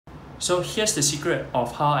So here's the secret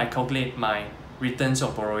of how I calculate my returns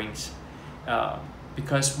of borrowings.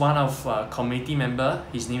 Because one of community member,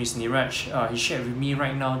 his name is Niraj, he shared with me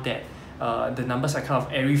right now that the numbers are kind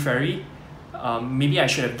of airy-fairy. Maybe I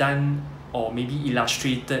should have done or maybe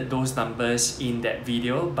illustrated those numbers in that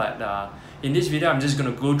video, but in this video I'm just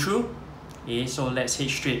going to go through. Okay, so let's head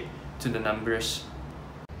straight to the numbers.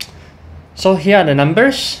 So here are the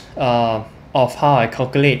numbers of how I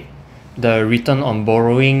calculate the return on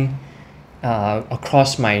borrowing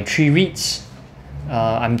across my 3 REITs.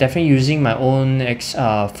 I'm definitely using my own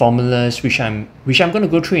formulas, which I'm going to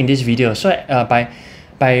go through in this video. So by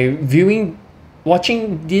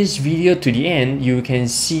watching this video to the end, you can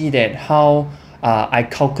see that how I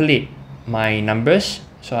calculate my numbers.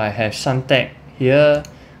 So I have Suntec here,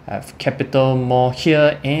 I have Capital Mall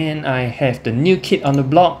here, and I have the new kid on the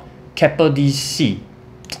block, Keppel DC.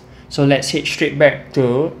 So let's head straight back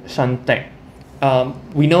to Suntec.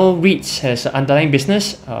 We know REITs has an underlying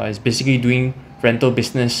business. It's basically doing rental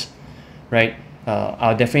business, right?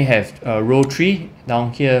 I'll definitely have row 3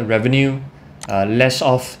 down here, revenue, less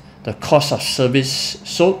of the cost of service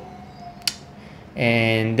sold,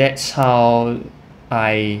 and that's how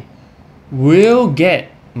I will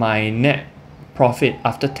get my net profit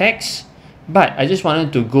after tax. But I just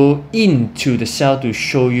wanted to go into the cell to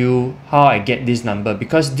show you how I get this number,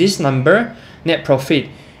 because this number, net profit,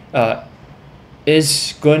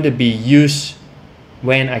 is going to be used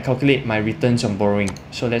when I calculate my returns on borrowing.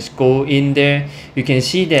 So let's go in there. You can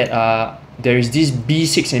see that there is this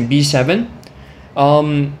B6 and B7.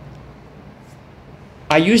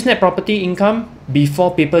 I use net property income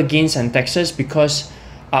before paper gains and taxes because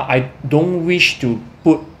I don't wish to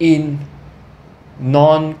put in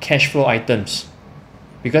non-cash flow items,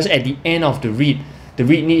 because at the end of the REIT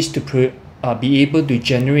needs to be able to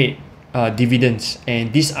generate dividends,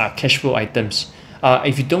 and these are cash flow items.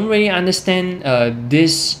 If you don't really understand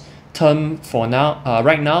this term for now,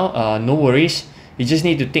 right now, no worries. You just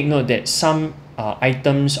need to take note that some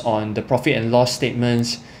items on the profit and loss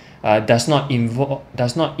statements does not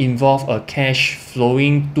involve a cash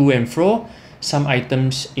flowing to and fro. Some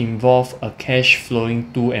items involve a cash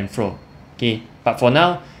flowing to and fro. Okay, but for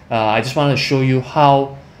now, I just want to show you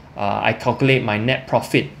how I calculate my net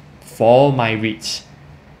profit for my REITs.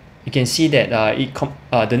 You can see that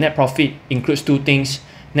the net profit includes 2 things: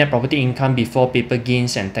 net property income before paper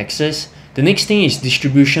gains and taxes. The next thing is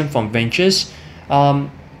distribution from ventures.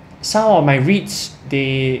 Some of my REITs,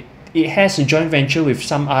 it has a joint venture with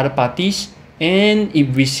some other parties, and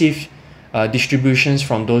it receives distributions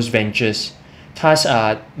from those ventures. Thus,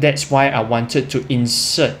 that's why I wanted to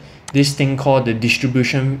insert this thing called the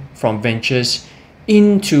distribution from ventures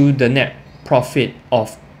into the net profit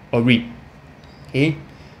of a REIT. Okay.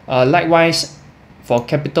 Likewise, for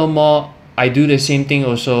Capital Mall, I do the same thing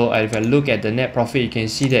also. If I look at the net profit, you can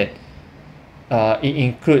see that it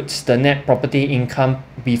includes the net property income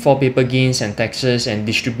before paper gains and taxes and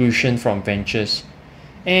distribution from ventures.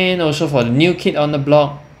 And also for the new kid on the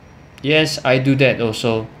block, yes, I do that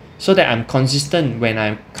also, so that I'm consistent when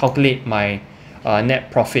I calculate my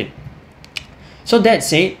net profit. So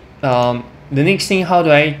that's it. The next thing, how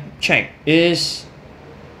do I check, is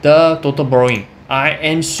the total borrowing. I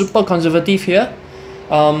am super conservative here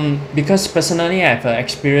because personally I have an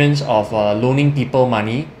experience of loaning people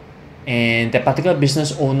money, and that particular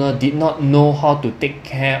business owner did not know how to take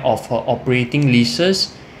care of her operating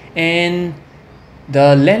leases, and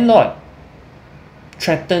the landlord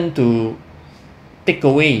threatened to take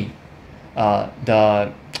away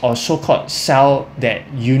or so-called sell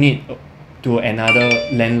that unit to another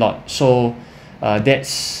landlord. So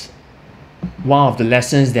that's one of the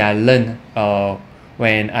lessons that I learned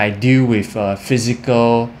when I deal with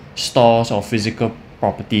physical stores or physical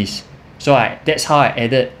properties. So that's how I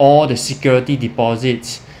added all the security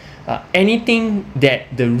deposits, anything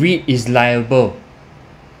that the REIT is liable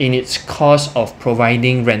in its cost of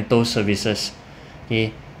providing rental services.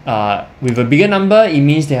 Okay, with a bigger number, it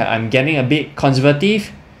means that I'm getting a bit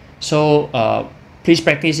conservative. So please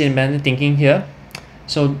practice independent thinking here.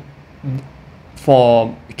 So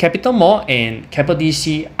for Capital Mall and Keppel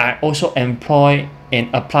DC, I also employ and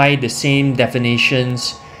apply the same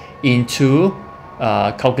definitions into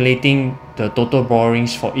calculating the total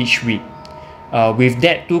borrowings for each REIT. With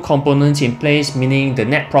that 2 components in place, meaning the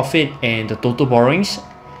net profit and the total borrowings,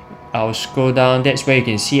 I'll scroll down. That's where you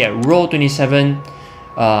can see at row 27,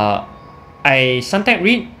 Suntec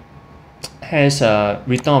REIT has a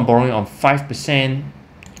return on borrowing of 5%.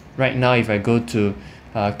 Right now, if I go to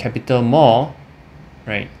Capital Mall,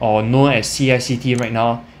 right, or known as CICT right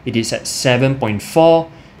now, it is at 7.4.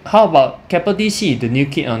 How about Keppel DC, the new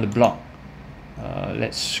kid on the block?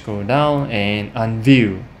 Let's scroll down and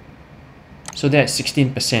unview. So that's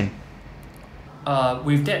 16%.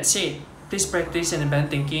 With that said, please practice independent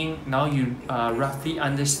thinking. Now you roughly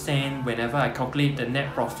understand whenever I calculate the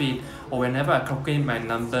net profit or whenever I calculate my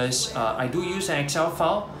numbers, I do use an Excel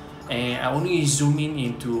file and I only zoom in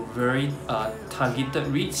into very targeted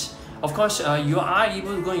REITs. Of course, you are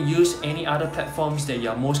able to go and use any other platforms that you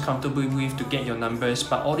are most comfortable with to get your numbers,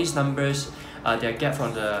 but all these numbers that I get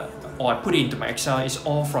from or I put it into my Excel is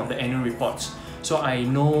all from the annual reports. So I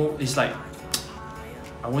know it's like,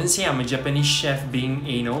 I wouldn't say I'm a Japanese chef being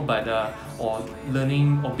anal, but or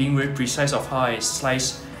learning or being very precise of how I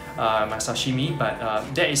slice my sashimi, but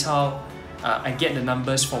that is how I get the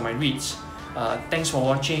numbers for my REITs. Thanks for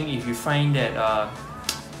watching. If you find that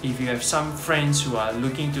if you have some friends who are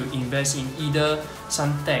looking to invest in either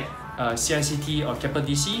Suntec, CICT or Keppel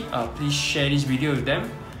DC, please share this video with them,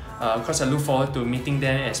 because I look forward to meeting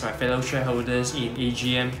them as my fellow shareholders in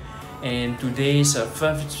AGM. And today is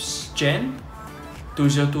 1st Jan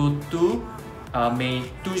 2022. May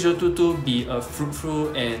 2022 be a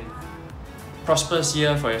fruitful and prosperous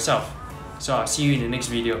year for yourself. So I'll see you in the next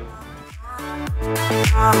video.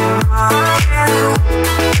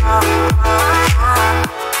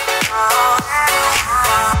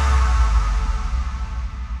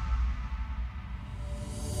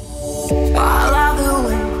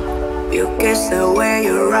 Guess the way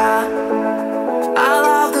you're at. I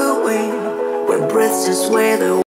love the way when breaths just way the